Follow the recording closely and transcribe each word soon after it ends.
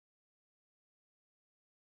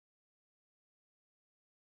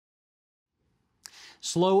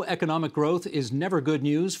Slow economic growth is never good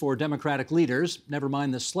news for Democratic leaders, never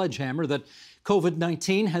mind the sledgehammer that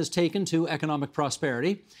COVID-19 has taken to economic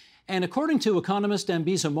prosperity. And according to economist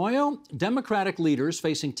Dambisa Moyo, Democratic leaders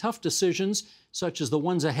facing tough decisions, such as the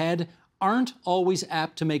ones ahead, aren't always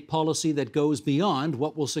apt to make policy that goes beyond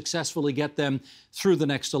what will successfully get them through the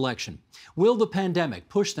next election. Will the pandemic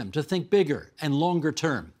push them to think bigger and longer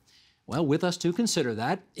term? Well, with us to consider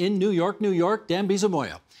that, in New York, Dambisa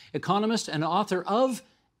Moyo, economist and author of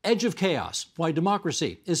Edge of Chaos: Why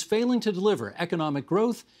Democracy is Failing to Deliver Economic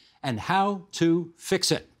Growth and How to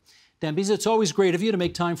Fix It. Dambisa, it's always great of you to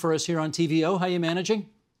make time for us here on TVO. How are you managing?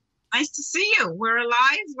 Nice to see you. We're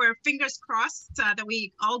alive. We're fingers crossed that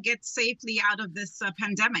we all get safely out of this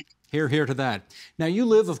pandemic. Hear, hear to that. Now, you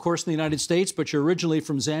live, of course, in the United States, but you're originally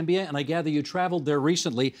from Zambia, and I gather you traveled there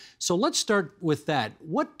recently. So let's start with that.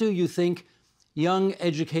 What do you think young,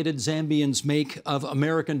 educated Zambians make of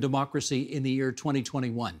American democracy in the year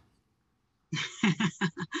 2021?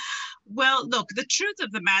 Well, look, the truth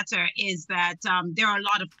of the matter is that there are a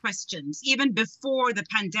lot of questions. Even before the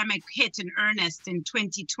pandemic hit in earnest in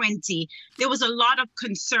 2020, there was a lot of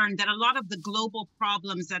concern that a lot of the global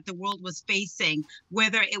problems that the world was facing,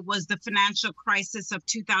 whether it was the financial crisis of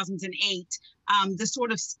 2008, the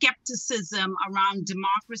sort of skepticism around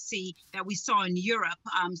democracy that we saw in Europe,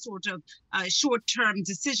 sort of short-term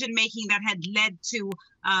decision-making that had led to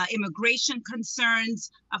immigration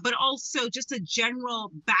concerns, but also just a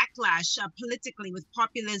general backlash politically with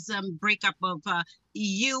populism, breakup of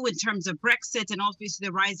EU in terms of Brexit, and obviously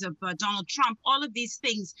the rise of Donald Trump. All of these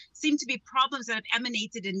things seem to be problems that have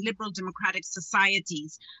emanated in liberal democratic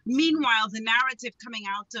societies. Meanwhile, the narrative coming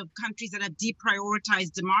out of countries that have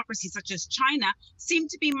deprioritized democracy, such as China, seemed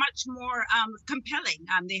to be much more compelling.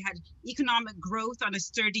 They had economic growth on a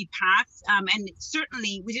sturdy path, and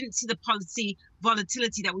certainly we didn't see the policy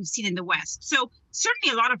volatility that we've seen in the West. So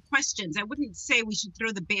certainly a lot of questions. I wouldn't say we should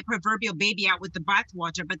throw the proverbial baby out with the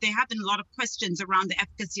bathwater, but there have been a lot of questions around the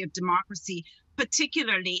efficacy of democracy,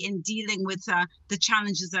 particularly in dealing with the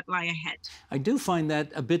challenges that lie ahead. I do find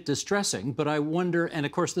that a bit distressing, but I wonder, and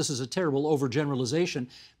of course this is a terrible overgeneralization,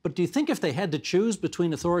 but do you think if they had to choose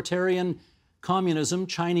between authoritarian communism,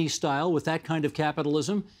 Chinese style, with that kind of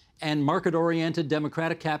capitalism, and market-oriented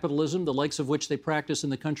democratic capitalism, the likes of which they practice in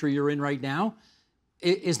the country you're in right now,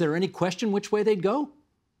 is there any question which way they'd go?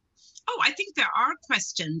 Oh, I think there are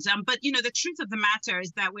questions, but you know, the truth of the matter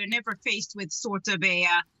is that we're never faced with sort of a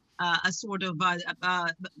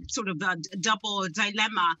double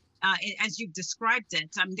dilemma. As you've described it,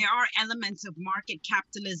 there are elements of market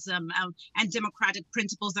capitalism and democratic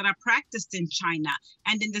principles that are practiced in China.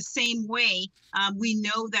 And in the same way, we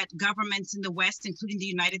know that governments in the West, including the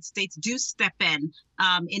United States, do step in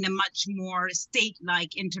a much more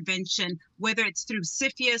state-like intervention, whether it's through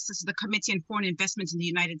CFIUS, this is the Committee on Foreign Investment in the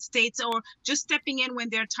United States, or just stepping in when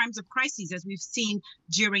there are times of crises, as we've seen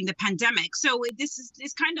during the pandemic. So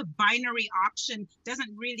this kind of binary option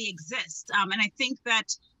doesn't really exist. And I think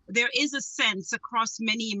that there is a sense across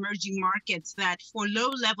many emerging markets that for low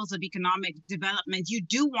levels of economic development, you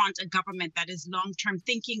do want a government that is long-term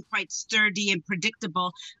thinking, quite sturdy and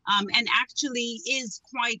predictable, and actually is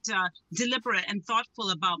quite deliberate and thoughtful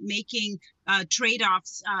about making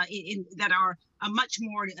trade-offs that are much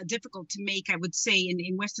more difficult to make, I would say,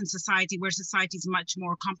 in Western society, where society is much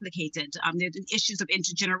more complicated. There are issues of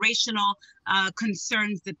intergenerational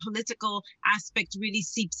concerns. The political aspect really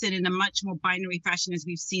seeps in a much more binary fashion, as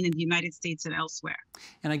we've seen in the United States and elsewhere.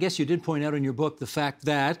 And I guess you did point out in your book the fact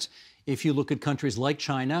that if you look at countries like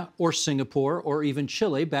China or Singapore or even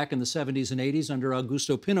Chile back in the 70s and 80s under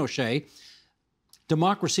Augusto Pinochet,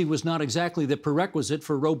 democracy was not exactly the prerequisite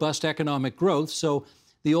for robust economic growth. So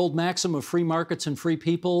the old maxim of free markets and free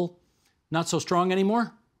people, not so strong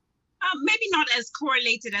anymore? Maybe not as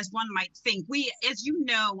correlated as one might think. As you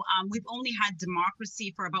know, we've only had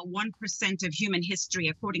democracy for about 1% of human history,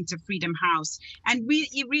 according to Freedom House. And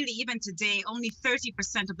really, even today, only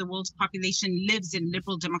 30% of the world's population lives in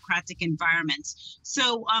liberal democratic environments.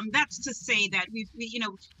 So that's to say that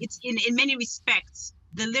it's in many respects,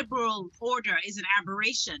 the liberal order is an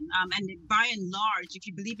aberration. And by and large, if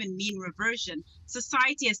you believe in mean reversion,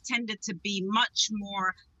 society has tended to be much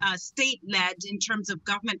more state-led in terms of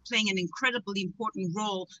government playing an incredibly important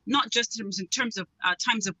role, not just in terms of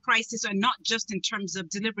times of crisis, or not just in terms of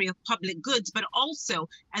delivery of public goods, but also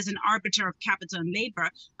as an arbiter of capital and labor.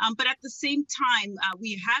 But at the same time,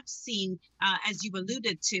 we have seen, as you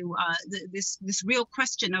alluded to, this real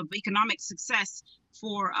question of economic success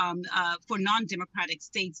for non-democratic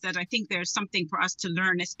states that I think there's something for us to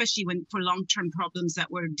learn, especially for long-term problems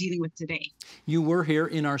that we're dealing with today. You were here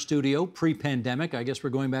in our studio pre-pandemic. I guess we're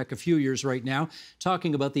going back a few years right now,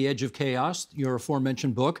 talking about The Edge of Chaos, your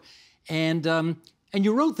aforementioned book. And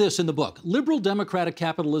you wrote this in the book: liberal democratic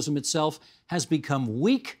capitalism itself has become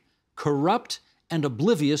weak, corrupt, and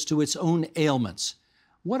oblivious to its own ailments.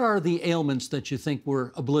 What are the ailments that you think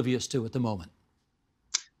we're oblivious to at the moment?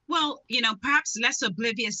 Well, perhaps less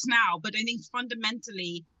oblivious now, but I think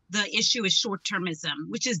fundamentally the issue is short-termism,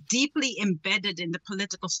 which is deeply embedded in the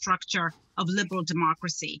political structure of liberal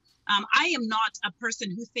democracy. I am not a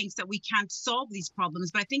person who thinks that we can't solve these problems,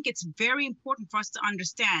 but I think it's very important for us to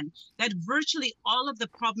understand that virtually all of the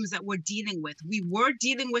problems that we're dealing with, we were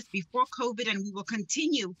dealing with before COVID, and we will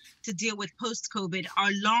continue to deal with post-COVID,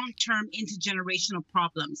 are long-term intergenerational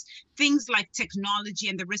problems. Things like technology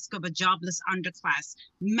and the risk of a jobless underclass,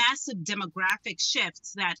 massive demographic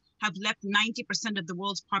shifts that have left 90% of the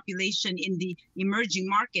world's population in the emerging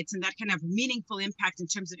markets, and that can have meaningful impact in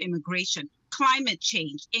terms of immigration, climate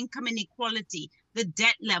change, income inequality, the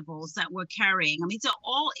debt levels that we're carrying. I mean, these are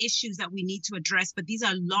all issues that we need to address, but these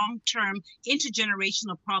are long-term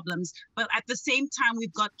intergenerational problems. But at the same time,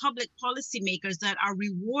 we've got public policymakers that are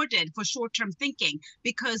rewarded for short-term thinking,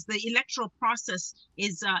 because the electoral process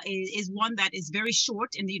is one that is very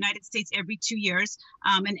short in the United States, every 2 years,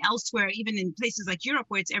 and elsewhere, even in places like Europe,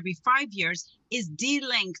 where it's every 5 years, is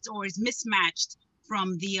delinked or is mismatched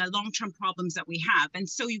from the long-term problems that we have. And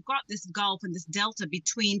so you've got this gulf and this delta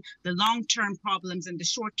between the long-term problems and the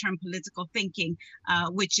short-term political thinking,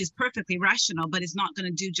 which is perfectly rational, but is not going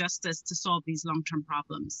to do justice to solve these long-term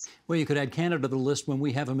problems. Well, you could add Canada to the list when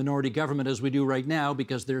we have a minority government, as we do right now,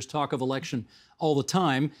 because there's talk of election all the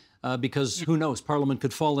time, because who knows, Parliament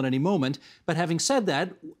could fall at any moment. But having said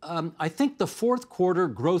that, I think the fourth quarter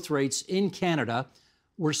growth rates in Canada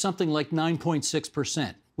were something like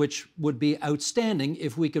 9.6%. which would be outstanding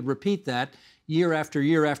if we could repeat that year after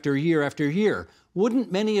year after year after year.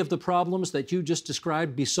 Wouldn't many of the problems that you just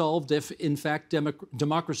described be solved if, in fact,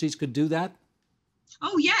 democracies could do that?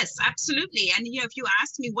 Oh, yes, absolutely. And, if you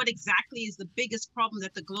ask me what exactly is the biggest problem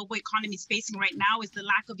that the global economy is facing right now, is the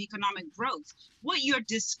lack of economic growth. What you're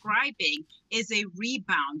describing is a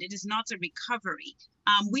rebound. It is not a recovery.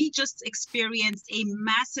 We just experienced a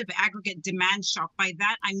massive aggregate demand shock. By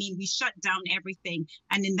that, I mean we shut down everything,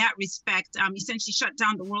 and in that respect, essentially shut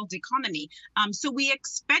down the world economy. So we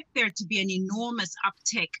expect there to be an enormous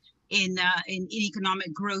uptick in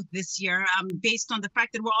economic growth this year, based on the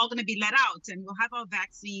fact that we're all going to be let out, and we'll have our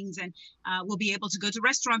vaccines, and we'll be able to go to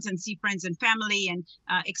restaurants and see friends and family, and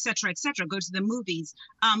et cetera, go to the movies.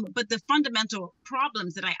 But the fundamental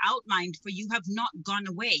problems that I outlined for you have not gone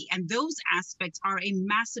away, and those aspects are a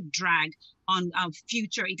massive drag on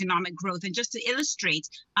future economic growth. And just to illustrate,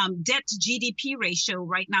 debt to GDP ratio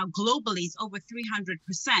right now globally is over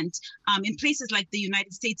 300%. In places like the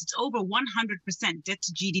United States, it's over 100% debt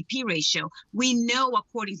to GDP ratio. We know,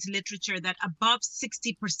 according to literature, that above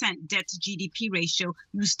 60% debt to GDP ratio,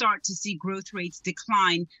 you start to see growth rates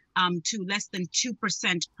decline to less than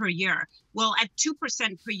 2% per year. Well, at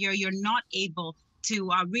 2% per year, you're not able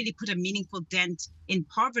to really put a meaningful dent in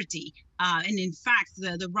poverty. And in fact,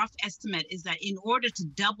 the rough estimate is that in order to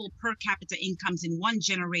double per capita incomes in one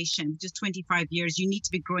generation, just 25 years, you need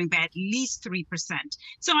to be growing by at least 3%.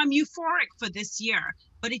 So I'm euphoric for this year.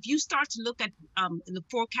 But if you start to look at the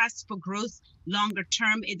forecasts for growth longer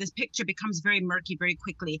term, this picture becomes very murky very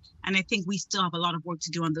quickly. And I think we still have a lot of work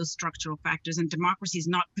to do on those structural factors, and democracy is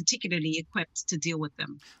not particularly equipped to deal with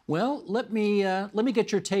them. Well, let me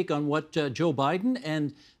get your take on what Joe Biden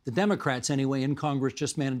and the Democrats, anyway, in Congress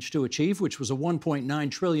just managed to achieve, which was a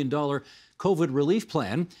 $1.9 trillion COVID relief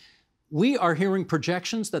plan. We are hearing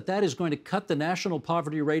projections that is going to cut the national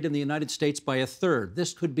poverty rate in the United States by a third.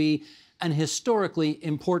 This could be an historically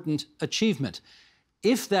important achievement.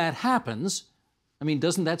 If that happens, I mean,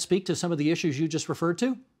 doesn't that speak to some of the issues you just referred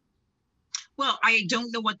to? Well, I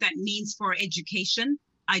don't know what that means for education.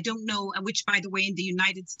 I don't know, which, by the way, in the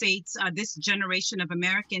United States, this generation of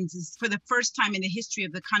Americans is, for the first time in the history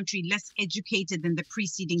of the country, less educated than the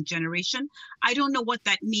preceding generation. I don't know what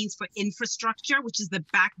that means for infrastructure, which is the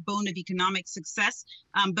backbone of economic success.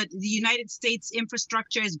 But the United States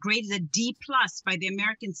infrastructure is graded a D+ by the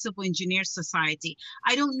American Civil Engineers Society.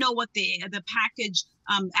 I don't know what the package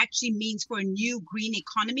actually means for a new green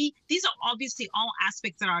economy. These are obviously all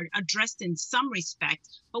aspects that are addressed in some respect,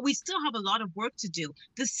 but we still have a lot of work to do.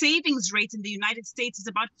 The savings rate in the United States is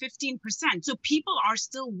about 15%. So people are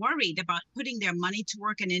still worried about putting their money to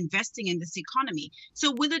work and investing in this economy.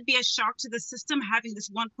 So will it be a shock to the system having this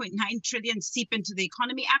 1.9 trillion seep into the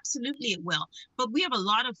economy? Absolutely it will. But we have a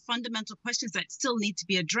lot of fundamental questions that still need to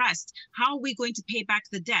be addressed. How are we going to pay back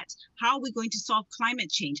the debt? How are we going to solve climate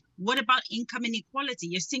change? What about income inequality?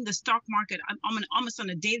 You're seeing the stock market almost on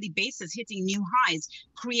a daily basis hitting new highs,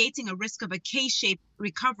 creating a risk of a K-shaped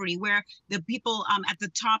recovery where the people at the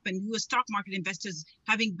top and who are stock market investors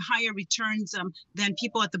having higher returns than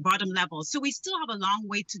people at the bottom level. So we still have a long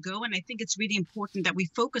way to go. And I think it's really important that we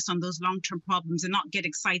focus on those long-term problems and not get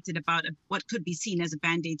excited about what could be seen as a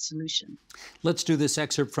Band-Aid solution. Let's do this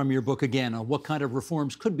excerpt from your book again on what kind of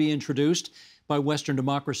reforms could be introduced by Western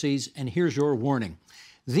democracies. And here's your warning.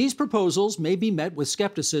 These proposals may be met with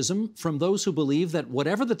skepticism from those who believe that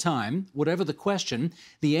whatever the time, whatever the question,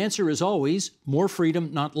 the answer is always more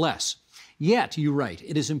freedom, not less. Yet, you write,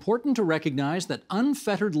 it is important to recognize that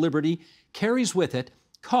unfettered liberty carries with it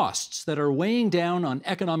costs that are weighing down on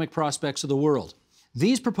economic prospects of the world.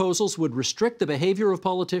 These proposals would restrict the behavior of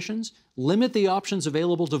politicians, limit the options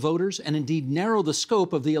available to voters, and indeed narrow the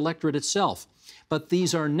scope of the electorate itself. But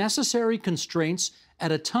these are necessary constraints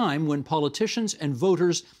at a time when politicians and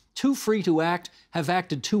voters, too free to act, have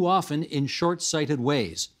acted too often in short-sighted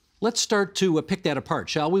ways. Let's start to pick that apart,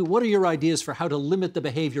 shall we? What are your ideas for how to limit the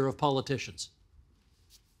behavior of politicians?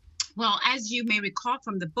 Well, as you may recall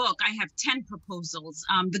from the book, I have 10 proposals.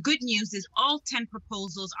 The good news is all 10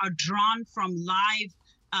 proposals are drawn from live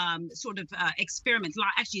experiments,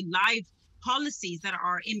 actually live policies that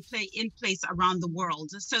are in place around the world.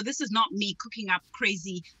 So this is not me cooking up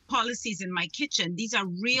crazy policies in my kitchen. These are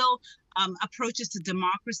real approaches to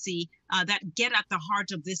democracy that get at the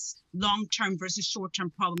heart of this long-term versus short-term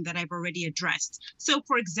problem that I've already addressed. So,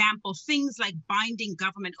 for example, things like binding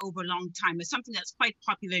government over long time is something that's quite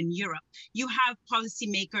popular in Europe. You have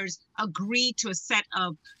policymakers agree to a set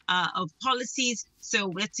of policies. So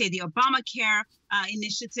let's say the Obamacare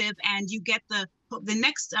initiative, and you get the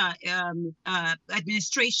next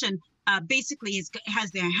administration basically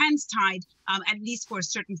has their hands tied, at least for a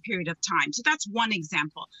certain period of time. So that's one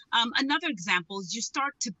example. Another example is you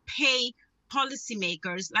start to pay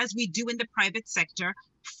policymakers, as we do in the private sector,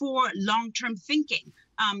 for long-term thinking.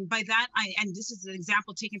 By that, and this is an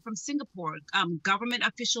example taken from Singapore, government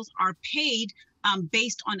officials are paid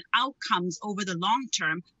based on outcomes over the long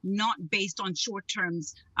term, not based on short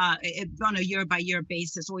terms on a year-by-year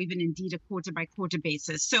basis, or even indeed a quarter-by-quarter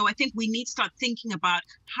basis. So I think we need to start thinking about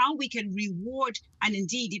how we can reward and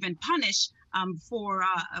indeed even punish for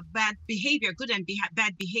bad behavior, good and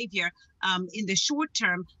bad behavior in the short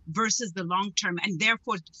term versus the long term, and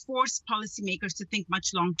therefore force policymakers to think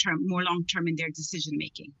much more long term in their decision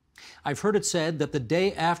making. I've heard it said that the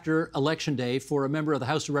day after Election Day for a member of the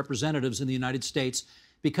House of Representatives in the United States,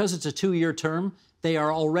 because it's a 2-year term, they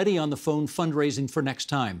are already on the phone fundraising for next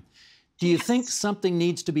time. Do you think something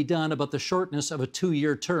needs to be done about the shortness of a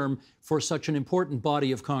 2-year term for such an important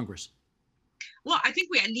body of Congress? Well, I think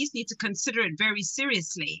we at least need to consider it very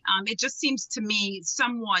seriously. It just seems to me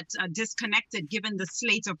somewhat disconnected given the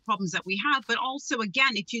slate of problems that we have. But also,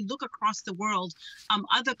 again, if you look across the world,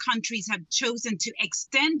 other countries have chosen to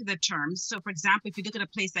extend the terms. So, for example, if you look at a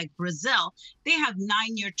place like Brazil, they have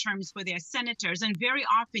 9-year terms for their senators, and very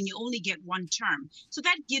often you only get 1 term. So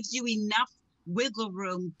that gives you enough wiggle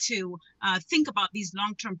room to think about these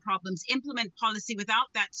long-term problems, implement policy without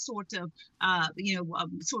that sort of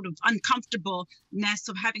uncomfortableness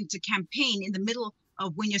of having to campaign in the middle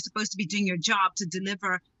of when you're supposed to be doing your job to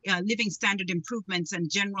deliver living standard improvements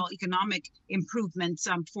and general economic improvements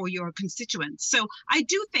for your constituents. So I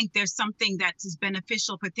do think there's something that is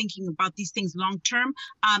beneficial for thinking about these things long-term.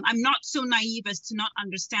 I'm not so naive as to not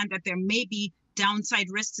understand that there may be downside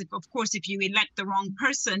risks. Of course, if you elect the wrong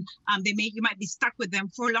person, you might be stuck with them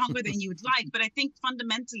for longer than you would like. But I think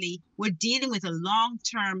fundamentally, we're dealing with a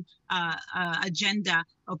long-term agenda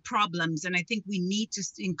of problems, and I think we need to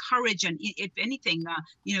encourage and, if anything,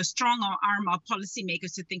 strong arm our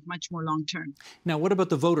policymakers to think much more long-term. Now, what about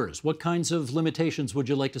the voters? What kinds of limitations would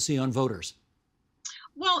you like to see on voters?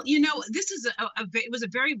 Well, this is it was a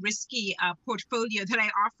very risky portfolio that I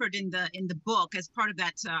offered in the book as part of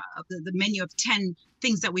that the menu of 10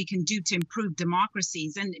 things that we can do to improve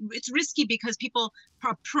democracies. And it's risky because people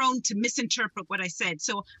are prone to misinterpret what I said.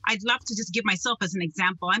 So I'd love to just give myself as an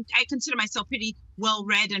example. I consider myself pretty well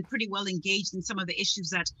read and pretty well engaged in some of the issues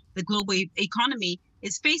that the global economy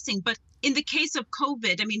is facing. But In the case of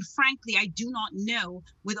COVID, I mean, frankly, I do not know,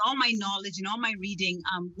 with all my knowledge and all my reading,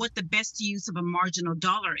 what the best use of a marginal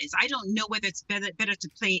dollar is. I don't know whether it's better to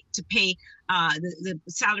pay the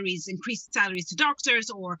salaries, increased salaries to doctors,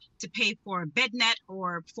 or to pay for BedNet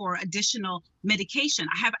or for additional medication.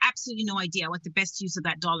 I have absolutely no idea what the best use of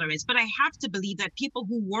that dollar is. But I have to believe that people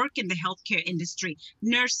who work in the healthcare industry,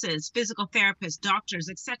 nurses, physical therapists, doctors,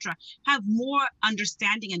 etc., have more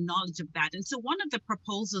understanding and knowledge of that. And so one of the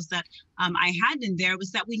proposals that I had in there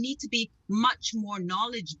was that we need to be much more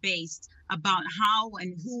knowledge-based about how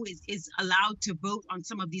and who is allowed to vote on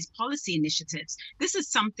some of these policy initiatives. This is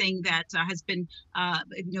something that has been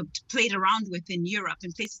played around with in Europe,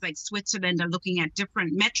 and places like Switzerland are looking at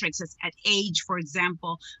different metrics at age, for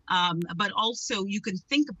example. But also you can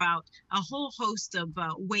think about a whole host of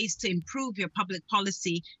ways to improve your public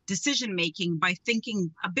policy decision making by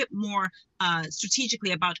thinking a bit more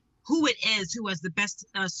strategically about who it is who has the best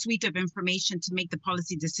suite of information to make the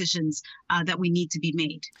policy decisions that we need to be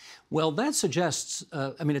made. Well, that suggests,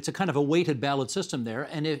 I mean, it's a kind of a weighted ballot system there,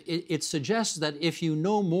 and it suggests that if you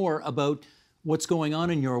know more about what's going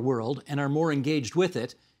on in your world and are more engaged with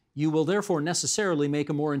it, you will therefore necessarily make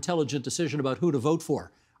a more intelligent decision about who to vote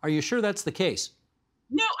for. Are you sure that's the case?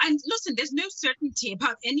 No, and listen, there's no certainty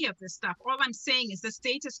about any of this stuff. All I'm saying is the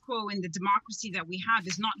status quo in the democracy that we have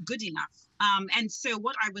is not good enough. And so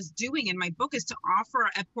what I was doing in my book is to offer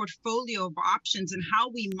a portfolio of options and how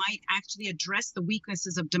we might actually address the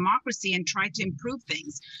weaknesses of democracy and try to improve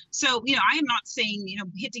things. So, I am not saying,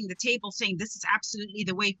 hitting the table saying this is absolutely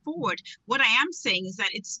the way forward. What I am saying is that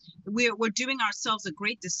we're doing ourselves a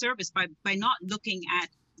great disservice by not looking at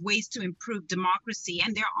ways to improve democracy.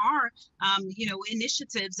 And there are,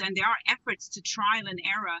 initiatives and there are efforts to trial and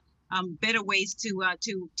error better ways to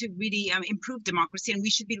really improve democracy. And we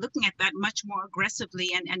should be looking at that much more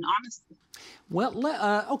aggressively and honestly. Well,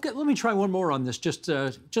 okay, let me try one more on this, just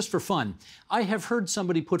for fun. I have heard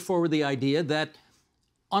somebody put forward the idea that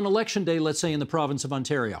on election day, let's say in the province of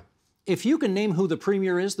Ontario, if you can name who the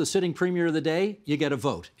premier is, the sitting premier of the day, you get a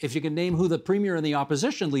vote. If you can name who the premier and the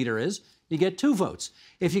opposition leader is, you get 2 votes.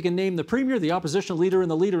 If you can name the premier, the opposition leader, and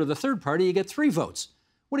the leader of the third party, you get 3 votes.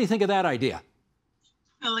 What do you think of that idea?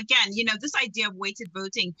 Well, again, this idea of weighted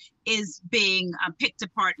voting is being picked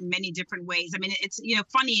apart in many different ways. I mean, it's,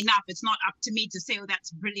 funny enough, it's not up to me to say, oh,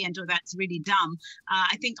 that's brilliant or that's really dumb.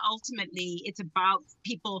 I think ultimately it's about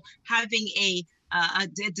people having a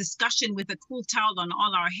discussion with a cool towel on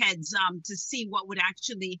all our heads to see what would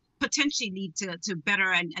actually potentially lead to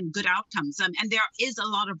better and good outcomes. And there is a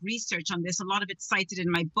lot of research on this. A lot of it's cited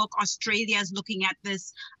in my book. Australia is looking at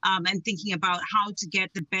this and thinking about how to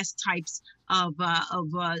get the best types of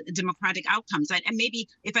democratic outcomes. And maybe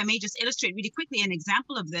if I may just illustrate really quickly an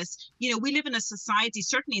example of this, we live in a society,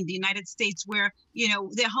 certainly in the United States, where,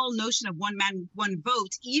 the whole notion of one man, one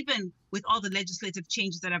vote, even with all the legislative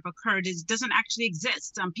changes that have occurred, doesn't actually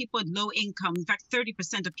exist. People at low income, in fact,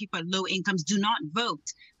 30% of people at low incomes do not vote.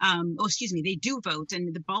 They do vote,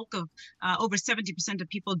 and the bulk of over 70% of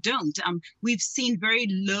people don't. We've seen very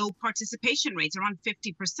low participation rates, around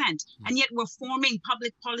 50%, and yet we're forming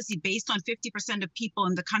public policy based on 50% of people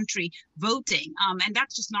in the country voting, and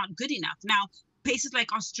that's just not good enough. Now, places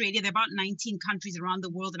like Australia, there are about 19 countries around the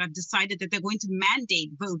world that have decided that they're going to mandate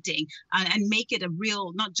voting and make it a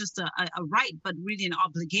real, not just a right, but really an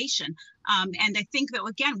obligation. And I think that,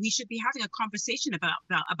 again, we should be having a conversation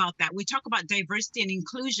about that. We talk about diversity and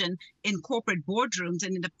inclusion in corporate boardrooms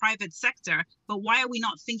and in the private sector, but why are we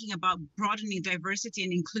not thinking about broadening diversity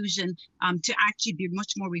and inclusion to actually be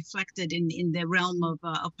much more reflected in the realm of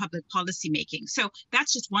public policy making? So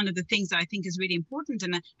that's just one of the things that I think is really important.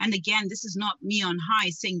 And again, this is not me on high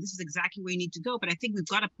saying this is exactly where you need to go, but I think we've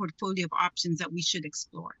got a portfolio of options that we should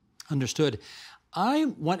explore. Understood.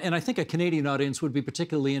 And I think a Canadian audience would be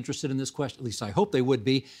particularly interested in this question, at least I hope they would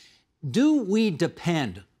be. Do we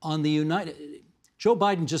depend on Joe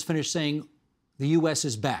Biden just finished saying the U.S.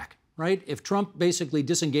 is back, right? If Trump basically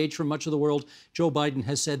disengaged from much of the world, Joe Biden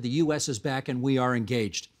has said the U.S. is back and we are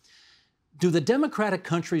engaged. Do the democratic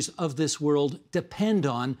countries of this world depend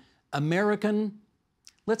on American,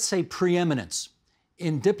 let's say, preeminence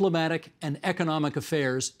in diplomatic and economic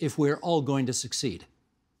affairs if we're all going to succeed?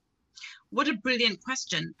 What a brilliant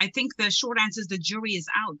question. I think the short answer is the jury is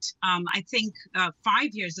out. I think 5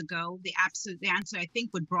 years ago, the answer, I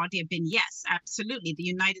think, would broadly have been yes, absolutely. The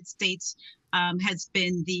United States has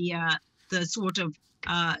been the sort of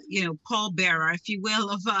pallbearer, if you will,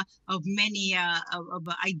 of many of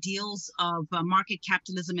ideals of market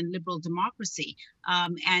capitalism and liberal democracy.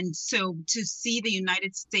 And so to see the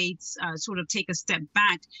United States sort of take a step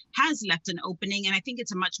back has left an opening. And I think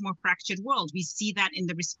it's a much more fractured world. We see that in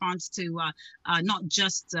the response to not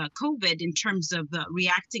just COVID in terms of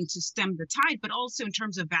reacting to stem the tide, but also in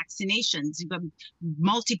terms of vaccinations. You've got a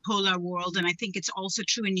multipolar world. And I think it's also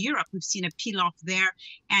true in Europe. We've seen a peel off there.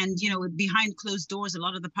 And, behind closed doors, a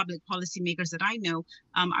lot of the public policymakers that I know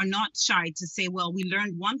are not shy to say, well, we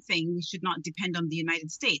learned one thing, we should not depend on the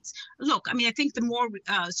United States. Look, I mean, I think the more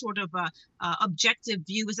objective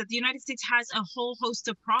view is that the United States has a whole host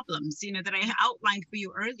of problems, that I outlined for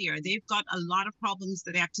you earlier. They've got a lot of problems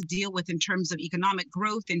that they have to deal with in terms of economic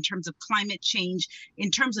growth, in terms of climate change,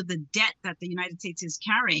 in terms of the debt that the United States is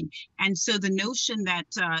carrying. And so the notion that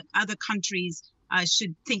other countries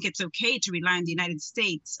should think it's okay to rely on the United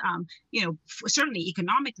States, certainly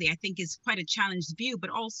economically, I think is quite a challenged view. But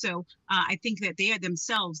also, I think that they are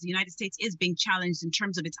themselves, the United States is being challenged in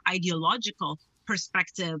terms of its ideological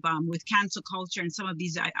perspective with cancel culture and some of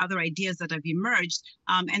these other ideas that have emerged.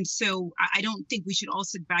 And so I don't think we should all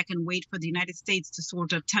sit back and wait for the United States to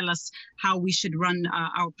sort of tell us how we should run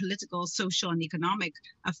our political, social, and economic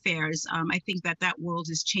affairs. I think that world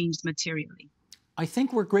has changed materially. I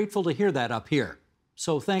think we're grateful to hear that up here.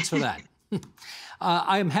 So thanks for that.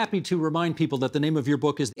 I am happy to remind people that the name of your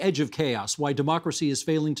book is The Edge of Chaos: Why Democracy is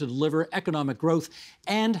Failing to Deliver Economic Growth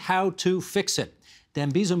and How to Fix It.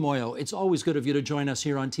 Dambisa Moyo, it's always good of you to join us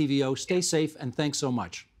here on TVO. Stay safe, and thanks so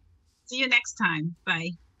much. See you next time.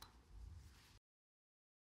 Bye.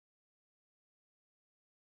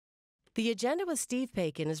 The Agenda with Steve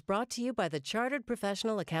Paikin is brought to you by the Chartered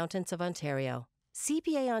Professional Accountants of Ontario.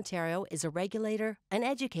 CPA Ontario is a regulator, an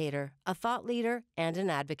educator, a thought leader, and an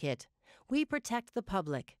advocate. We protect the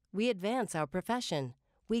public. We advance our profession.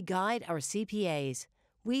 We guide our CPAs.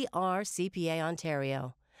 We are CPA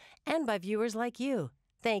Ontario. And by viewers like you.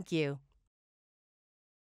 Thank you.